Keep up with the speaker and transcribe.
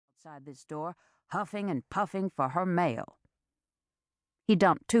outside this door, huffing and puffing for her mail. He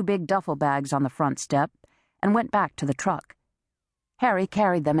dumped 2 big duffel bags on the front step and went back to the truck. Harry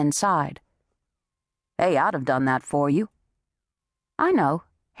carried them inside. "Hey, I'd have done that for you." "I know,"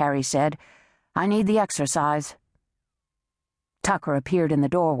 Harry said. "I need the exercise." Tucker appeared in the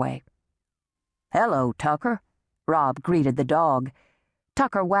doorway. "Hello, Tucker," Rob greeted the dog.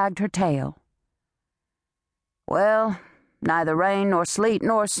 Tucker wagged her tail. "Well, neither rain nor sleet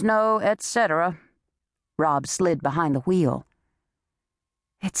nor snow, etc." Rob slid behind the wheel.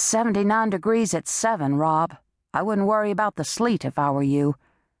 "It's 79 degrees at 7, Rob. I wouldn't worry about the sleet if I were you."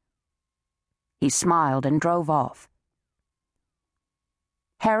 He smiled and drove off.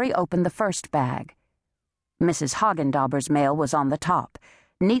 Harry opened the first bag. Mrs. Hagendauber's mail was on the top,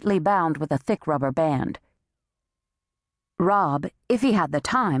 neatly bound with a thick rubber band. Rob, if he had the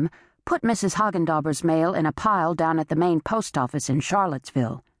time, put Mrs. Hagendauber's mail in a pile down at the main post office in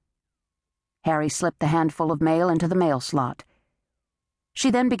Charlottesville. Harry slipped the handful of mail into the mail slot.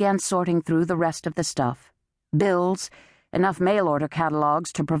 She then began sorting through the rest of the stuff. Bills, enough mail-order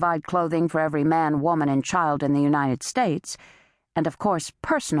catalogs to provide clothing for every man, woman, and child in the United States, and of course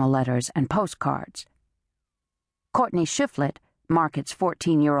personal letters and postcards. Courtney Shiflett, Margaret's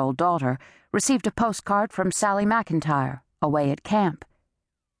 14-year-old daughter, received a postcard from Sally McIntyre, away at camp.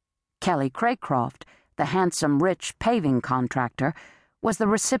 Kelly Craycroft, the handsome, rich paving contractor, was the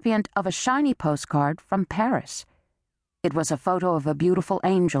recipient of a shiny postcard from Paris. It was a photo of a beautiful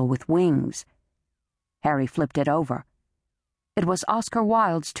angel with wings. Harry flipped it over. It was Oscar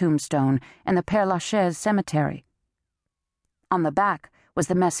Wilde's tombstone in the Père Lachaise cemetery. On the back was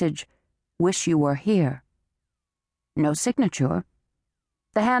the message, "Wish you were here." No signature.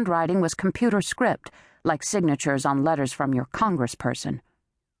 The handwriting was computer script, like signatures on letters from your congressperson.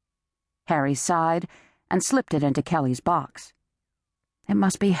 Harry sighed and slipped it into Kelly's box. It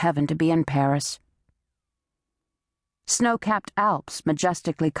must be heaven to be in Paris. Snow-capped Alps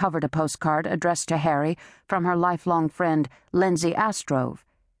majestically covered a postcard addressed to Harry from her lifelong friend, Lindsay Astrove.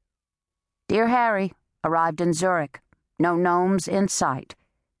 "Dear Harry, arrived in Zurich. No gnomes in sight.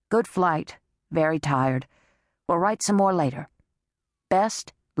 Good flight. Very tired. We'll write some more later.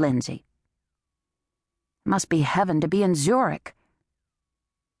 Best, Lindsay." Must be heaven to be in Zurich.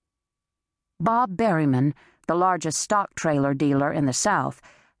 Bob Berryman, the largest stock trailer dealer in the South,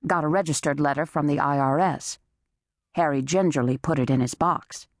 got a registered letter from the IRS. Harry gingerly put it in his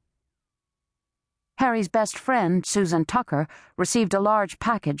box. Harry's best friend, Susan Tucker, received a large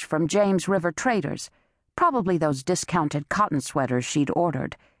package from James River Traders, probably those discounted cotton sweaters she'd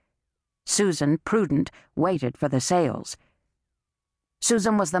ordered. Susan, prudent, waited for the sales.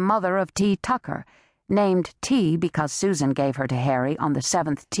 Susan was the mother of T. Tucker, named T because Susan gave her to Harry on the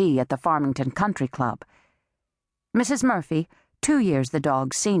 7th tee at the Farmington Country Club. Mrs. Murphy, 2 years the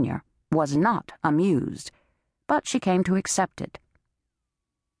dog's senior, was not amused, but she came to accept it.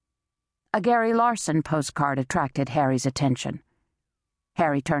 A Gary Larson postcard attracted Harry's attention.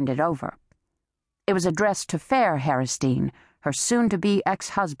 Harry turned it over. It was addressed to Fair Harristine, her soon-to-be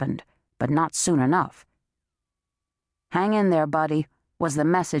ex-husband, but not soon enough. "Hang in there, buddy," was the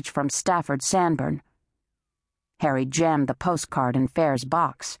message from Stafford Sanborn. Harry jammed the postcard in Fair's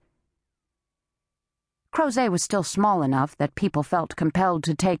box. Crozet was still small enough that people felt compelled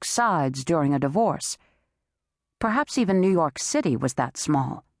to take sides during a divorce. Perhaps even New York City was that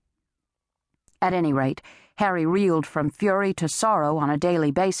small. At any rate, Harry reeled from fury to sorrow on a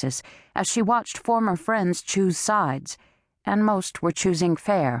daily basis as she watched former friends choose sides, and most were choosing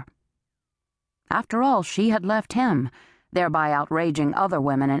Fair. After all, she had left him, thereby outraging other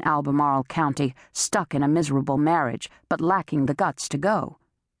women in Albemarle County stuck in a miserable marriage but lacking the guts to go.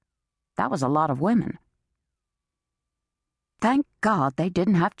 That was a lot of women. Thank God they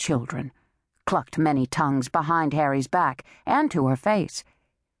didn't have children, clucked many tongues behind Harry's back and to her face.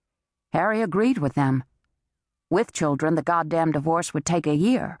 Harry agreed with them. With children, the goddamn divorce would take a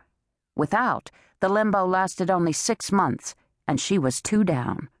year. Without, the limbo lasted only 6 months, and she was 2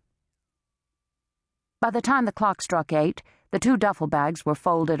 down. By the time the clock struck 8, the 2 duffel bags were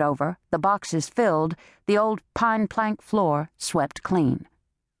folded over, the boxes filled, the old pine plank floor swept clean.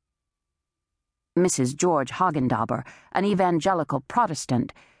 Mrs. George Hagendauber, an evangelical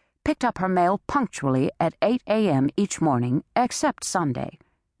Protestant, picked up her mail punctually at 8 a.m. each morning, except Sunday,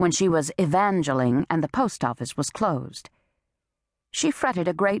 when she was evangeling and the post office was closed. She fretted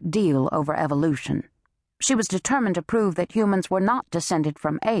a great deal over evolution. She was determined to prove that humans were not descended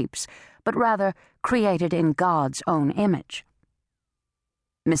from apes, but rather created in God's own image.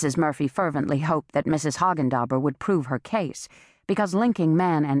 Mrs. Murphy fervently hoped that Mrs. Hagendauber would prove her case, because linking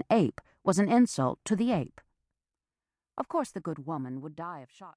man and ape was an insult to the ape. Of course the good woman would die of shock.